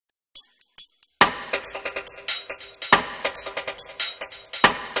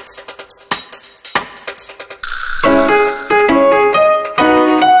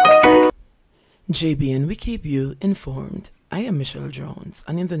JBN, we keep you informed. I am Michelle Jones,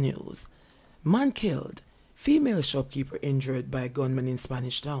 and in the news, man killed, female shopkeeper injured by gunman in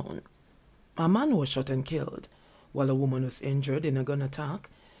Spanish Town. A man was shot and killed, while a woman was injured in a gun attack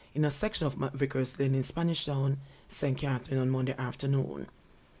in a section of McVickers Lane in Spanish Town, St. Catherine on Monday afternoon.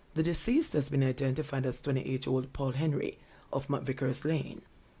 The deceased has been identified as 28-year-old Paul Henry of McVickers Lane.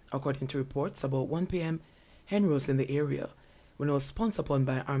 According to reports, about 1 p.m., Henry was in the area when he was pounced upon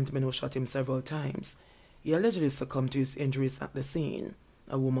by armed men who shot him several times. He allegedly succumbed to his injuries at the scene.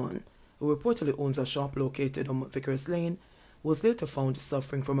 A woman, who reportedly owns a shop located on Vickers Lane, was later found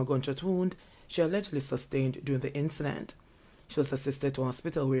suffering from a gunshot wound she allegedly sustained during the incident. She was assisted to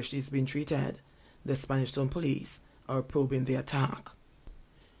hospital where she is being treated. The Spanish Town police are probing the attack.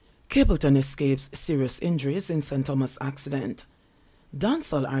 Capleton escapes serious injuries in St. Thomas accident.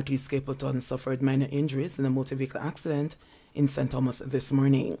 Dancehall artist Capleton suffered minor injuries in a motor vehicle accident in St. Thomas this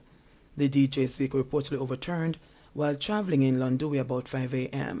morning. The DJ's vehicle reportedly overturned while traveling in Londonderry about 5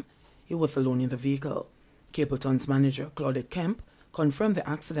 a.m. He was alone in the vehicle. Capleton's manager, Claudette Kemp, confirmed the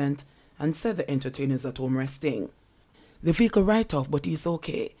accident and said the entertainer is at home resting. The vehicle write-off, but he's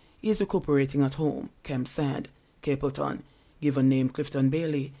okay. He is recuperating at home, Kemp said. Capleton, given name Clifton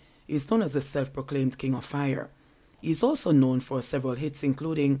Bailey, is known as the self-proclaimed King of Fire. He is also known for several hits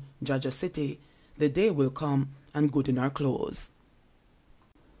including Jaja City, The Day Will Come, and Good in Our Clothes.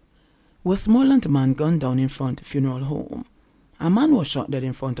 Westmoreland man gunned down in front funeral home. A man was shot dead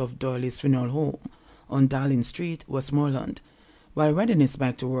in front of Doyley's funeral home on Darling Street, Westmoreland, while riding his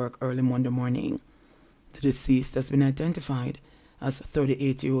bike to work early Monday morning. The deceased has been identified as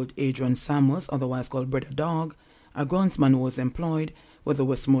 38-year-old Adrian Samuels, otherwise called Brother Dog, a groundsman who was employed with the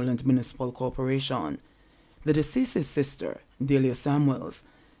Westmoreland Municipal Corporation. The deceased's sister, Delia Samuels,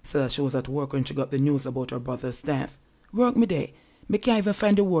 said that she was at work when she got the news about her brother's death. "Work me day. Me can't even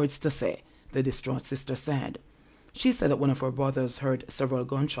find the words to say," the distraught sister said. She said that one of her brothers heard several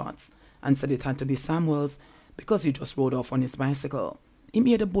gunshots and said it had to be Samuels because he just rode off on his bicycle. He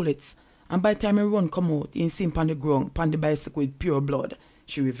hear the bullets, and by the time he run come out, he seen on the ground, on the bicycle with pure blood,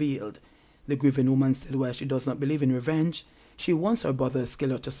 she revealed. The grieving woman said while she does not believe in revenge, she wants her brother's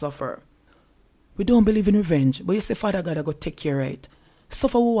killer to suffer. "We don't believe in revenge, but you say Father God I go take care of it.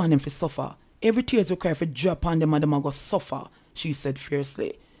 Suffer we want them to suffer. Every tears we cry for drop on them and them go suffer," she said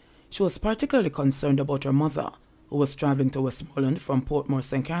fiercely. She was particularly concerned about her mother, who was traveling to Westmoreland from Portmore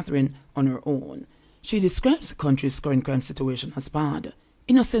St. Catherine on her own. She describes the country's current crime situation as bad.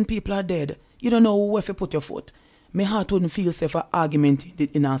 "Innocent people are dead. You don't know where to put your foot. My heart wouldn't feel safe for argument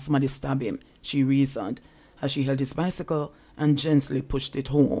in how somebody stab him," she reasoned, as she held his bicycle and gently pushed it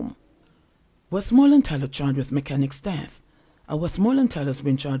home. Westmoreland Tyler charged with mechanic's death. A Westmoreland Tyler has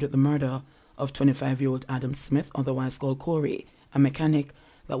been charged with the murder of 25-year-old Adam Smith, otherwise called Corey, a mechanic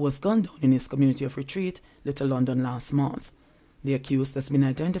that was gunned down in his community of Retreat, Little London, last month. The accused has been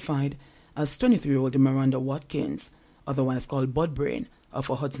identified as 23-year-old Miranda Watkins, otherwise called Budbrain, of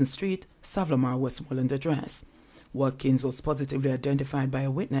a Hudson Street, Savlamar, Westmoreland address. Watkins was positively identified by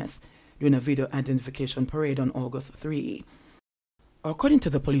a witness during a video identification parade on August 3. According to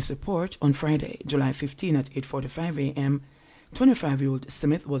the police report, on Friday, July 15 at 8:45 a.m., 25-year-old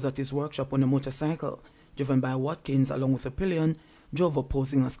Smith was at his workshop on a motorcycle, driven by Watkins along with a pillion, drove up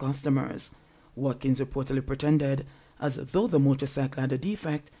posing as customers. Watkins reportedly pretended as though the motorcycle had a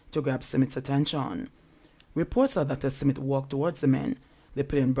defect to grab Smith's attention. Reports are that as Smith walked towards the men, the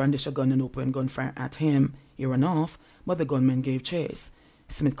pillion brandished a gun and opened gunfire at him. He ran off, but the gunman gave chase.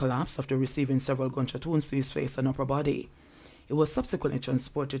 Smith collapsed after receiving several gunshot wounds to his face and upper body. He was subsequently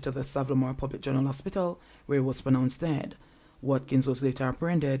transported to the Savlamar Public General Hospital, where he was pronounced dead. Watkins was later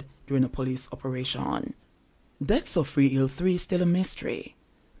apprehended during a police operation. Deaths of Freehill 3 still a mystery.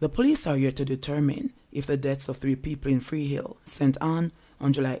 The police are yet to determine if the deaths of 3 people in Freehill, St. Anne,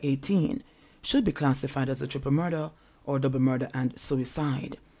 on July 18, should be classified as a triple murder or double murder and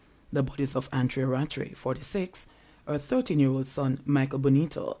suicide. The bodies of Andrea Rattray, 46, her 13-year-old son Michael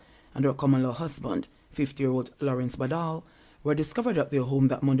Bonito, and her common-law husband, 50-year-old Lawrence Badal, were discovered at their home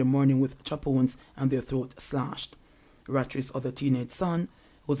that Monday morning with chop wounds and their throat slashed. Rattray's other teenage son,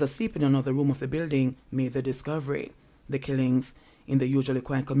 who was asleep in another room of the building, made the discovery. The killings in the usually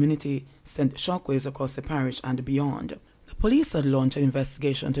quiet community sent shockwaves across the parish and beyond. The police had launched an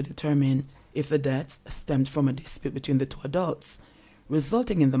investigation to determine if the deaths stemmed from a dispute between the 2 adults,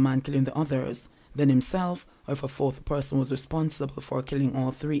 resulting in the man killing the others, then himself, or if a 4th person was responsible for killing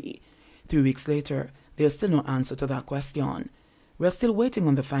all 3. 3 weeks later, there is still no answer to that question. We are still waiting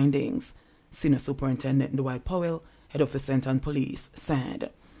on the findings, Senior Superintendent Dwight Powell, head of the St. Anne Police, said.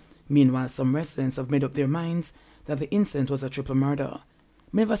 Meanwhile, some residents have made up their minds that the incident was a triple murder.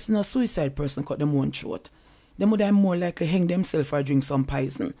 never seen a suicide person cut them own throat. They would have more likely hang themselves or drink some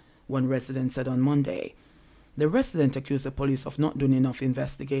poison, one resident said on Monday. The resident accused the police of not doing enough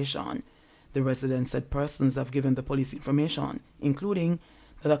investigation. The resident said persons have given the police information, including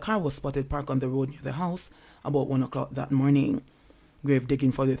that a car was spotted parked on the road near the house about 1 o'clock that morning. Grave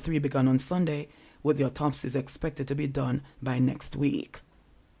digging for the three began on Sunday, with the autopsies expected to be done by next week.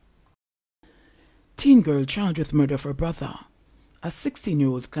 Teen girl charged with murder of her brother. A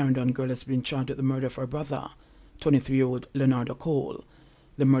 16-year-old Clarendon girl has been charged with the murder of her brother, 23-year-old Leonardo Cole.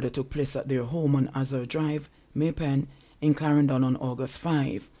 The murder took place at their home on Azure Drive, Maypen, in Clarendon on August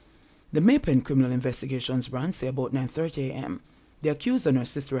 5. The Maypen Criminal Investigations Branch say about 9:30 a.m. the accused and her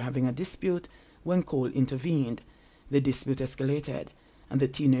sister were having a dispute when Cole intervened. The dispute escalated, and the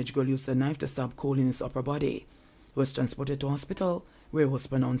teenage girl used a knife to stab Cole in his upper body. He was transported to hospital, where he was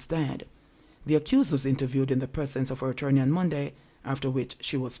pronounced dead. The accused was interviewed in the presence of her attorney on Monday, after which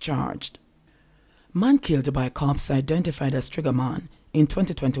she was charged. Man killed by cops identified as Triggerman in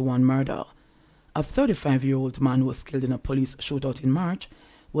 2021 murder. A 35-year-old man who was killed in a police shootout in March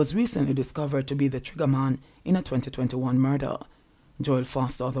was recently discovered to be the triggerman in a 2021 murder. Joel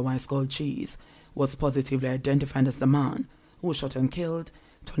Foster, otherwise called Cheese, was positively identified as the man who shot and killed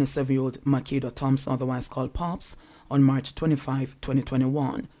 27-year-old Makeda Thompson, otherwise called Pops, on March 25,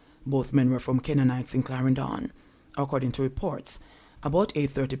 2021. Both men were from Canaanites in Clarendon. According to reports, about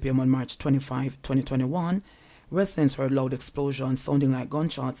 8:30 p.m. on March 25, 2021, residents heard loud explosions sounding like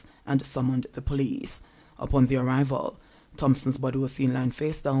gunshots and summoned the police. Upon their arrival, Thompson's body was seen lying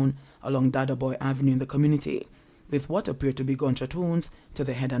face down along Dadaboy Avenue in the community, with what appeared to be gunshot wounds to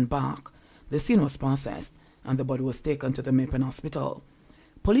the head and back. The scene was processed, and the body was taken to the Maypen Hospital.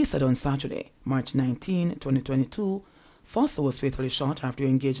 Police said on Saturday, March 19, 2022, Foster was fatally shot after he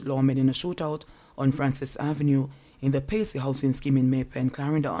engaged lawmen in a shootout on Francis Avenue in the Pacey housing scheme in Maypen,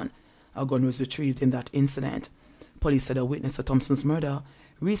 Clarendon. A gun was retrieved in that incident. Police said a witness to Thompson's murder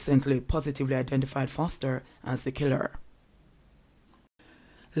recently positively identified Foster as the killer.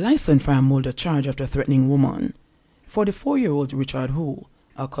 Licensed fire molder charged after threatening woman. 44-year-old Richard Hu,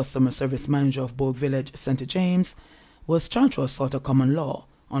 a customer service manager of Bogue Village, St. James, was charged with assault of common law,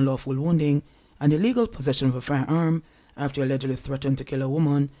 unlawful wounding, and illegal possession of a firearm after he allegedly threatened to kill a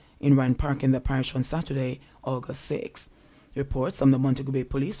woman in Ryan Park in the parish on Saturday, August 6. Reports from the Montego Bay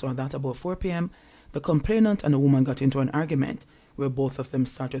police are that about 4 p.m., the complainant and a woman got into an argument where both of them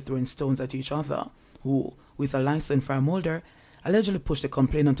started throwing stones at each other. Hu, who is a licensed fire molder, allegedly pushed the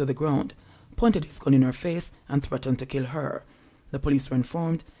complainant to the ground, pointed his gun in her face, and threatened to kill her. The police were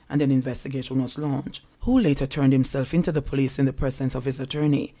informed, and an investigation was launched. Hu later turned himself into the police in the presence of his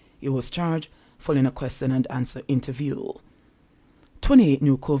attorney. He was charged following a question and answer interview. 28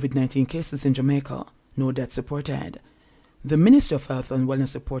 new COVID-19 cases in Jamaica, no deaths reported. The Ministry of Health and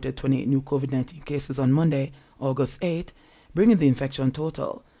Wellness reported 28 new COVID-19 cases on Monday, August 8, bringing the infection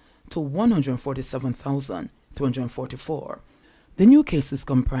total to 147,344. The new cases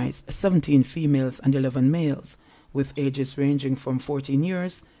comprise 17 females and 11 males, with ages ranging from 14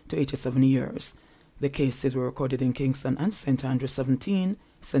 years to 87 years. The cases were recorded in Kingston and St. Andrew 17,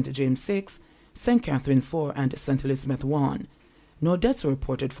 St. James 6, St. Catherine 4, and St. Elizabeth 1. No deaths were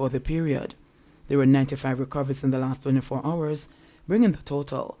reported for the period. There were 95 recoveries in the last 24 hours, bringing the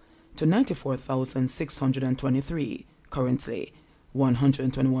total to 94,623. Currently,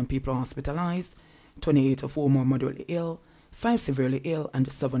 121 people are hospitalized, 28 of whom are moderately ill, 5 severely ill, and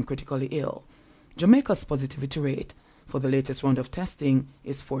 7 critically ill. Jamaica's positivity rate for the latest round of testing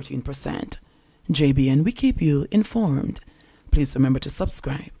is 14%. JBN, we keep you informed. Please remember to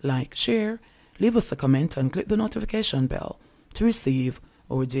subscribe, like, share, leave us a comment, and click the notification bell to receive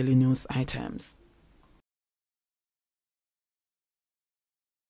our daily news items.